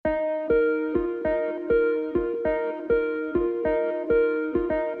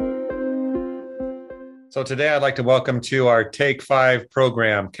So today I'd like to welcome to our Take 5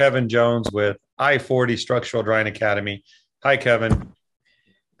 program, Kevin Jones with I-40 Structural Drying Academy. Hi, Kevin.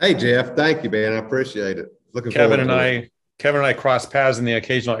 Hey, Jeff. Thank you, man. I appreciate it. Looking Kevin forward and to it. I, Kevin and I cross paths in the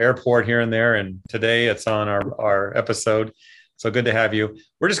occasional airport here and there, and today it's on our episode. So good to have you.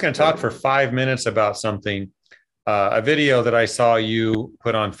 We're just going to talk for 5 minutes about something, a video that I saw you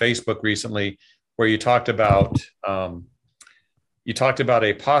put on Facebook recently, where you talked about a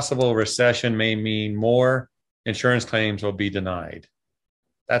possible recession may mean more insurance claims will be denied.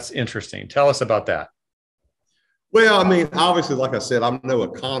 That's interesting. Tell us about that. Well, I mean, obviously, like I said, I'm no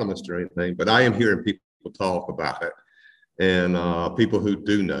economist or anything, but I am hearing people talk about it and people who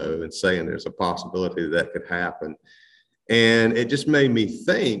do know and saying there's a possibility that could happen. And it just made me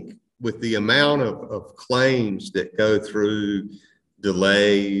think with the amount of claims that go through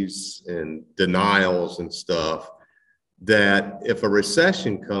delays and denials and stuff, that if a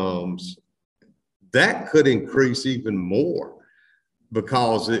recession comes, that could increase even more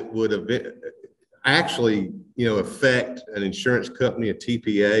because it would have been actually, affect an insurance company, a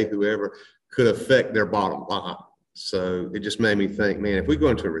TPA, whoever, could affect their bottom line. So it just made me think, man, if we go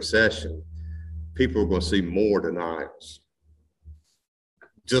into a recession, people are going to see more denials.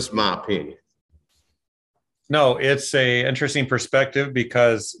 Just my opinion. No, it's a interesting perspective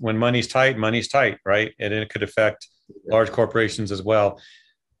because when money's tight, right? And it could affect large corporations as well.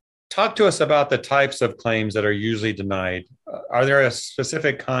 Talk to us about the types of claims that are usually denied. Are there a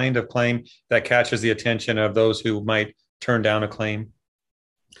specific kind of claim that catches the attention of those who might turn down a claim?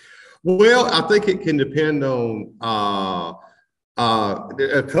 Well, I think it can depend on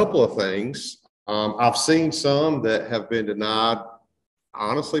a couple of things. I've seen some that have been denied,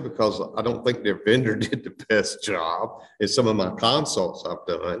 honestly, because I don't think their vendor did the best job in some of my consults I've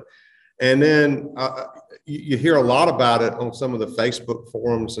done. And then you hear a lot about it on some of the Facebook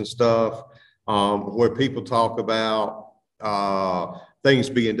forums and stuff, where people talk about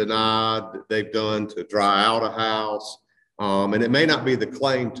things being denied that they've done to dry out a house. And it may not be the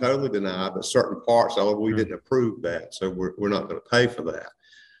claim totally denied, but certain parts, we didn't approve that, so we're not going to pay for that.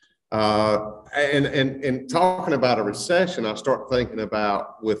 And talking about a recession, I start thinking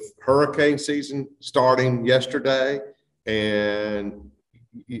about with hurricane season starting yesterday, and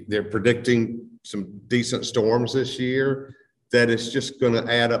they're predicting some decent storms this year, that it's just going to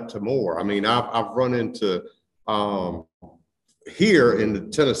add up to more. I mean, I've run into here in the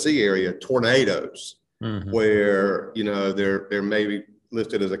Tennessee area tornadoes, where they're maybe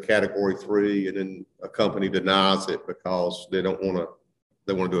listed as a category 3, and then a company denies it because they want to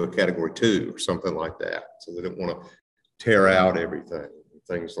do a category 2 or something like that. So they don't want to tear out everything,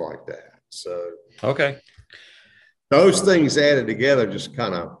 things like that. So okay. Those things added together just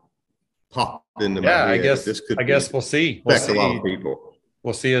kind of popped into my head. I guess we'll see. Affect a lot of people.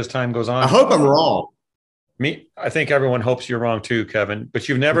 We'll see as time goes on. I hope I'm wrong. I think everyone hopes you're wrong too, Kevin, but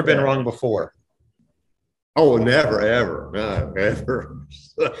you've never been wrong before. Oh, never, ever. No, ever.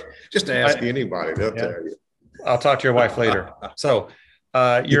 Just ask anybody, they'll tell you. I'll talk to your wife later. So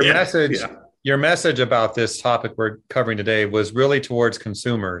your message about this topic we're covering today was really towards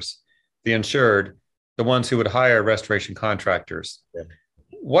consumers, the insured, the ones who would hire restoration contractors. Yeah.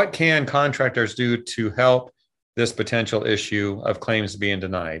 What can contractors do to help this potential issue of claims being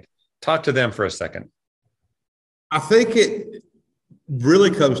denied? Talk to them for a second. I think it really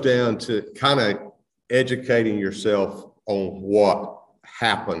comes down to kind of educating yourself on what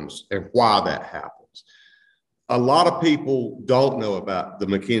happens and why that happens. A lot of people don't know about the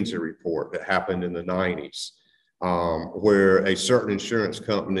McKinsey report that happened in the 90s. Where a certain insurance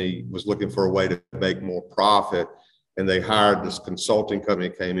company was looking for a way to make more profit, and they hired this consulting company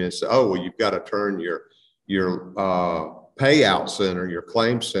that came in and said, oh, well, you've got to turn your payout center, your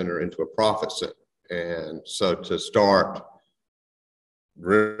claim center, into a profit center. And so to start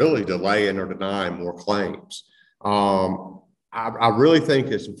really delaying or denying more claims. I really think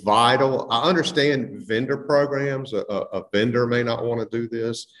it's vital. I understand vendor programs. A vendor may not want to do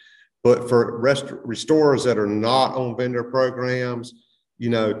this. But for restorers that are not on vendor programs,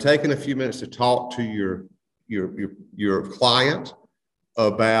 taking a few minutes to talk to your client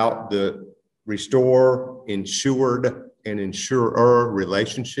about the restorer, insured, and insurer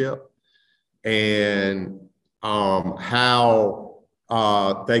relationship, and how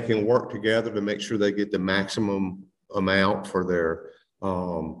they can work together to make sure they get the maximum amount for their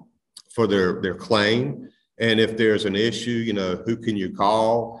claim. And if there's an issue, who can you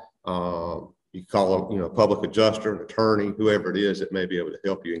call? You call a public adjuster, an attorney, whoever it is that may be able to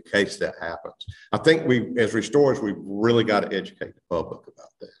help you in case that happens. I think as restorers, we've really got to educate the public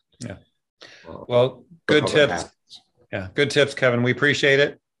about that. Yeah. Well, good tips. Yeah, good tips, Kevin. We appreciate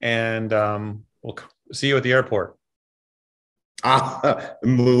it, and see you at the airport.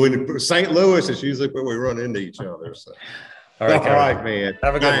 St. Louis is usually where we run into each other. So. All right, All right, man.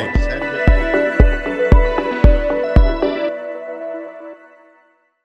 Have a good one.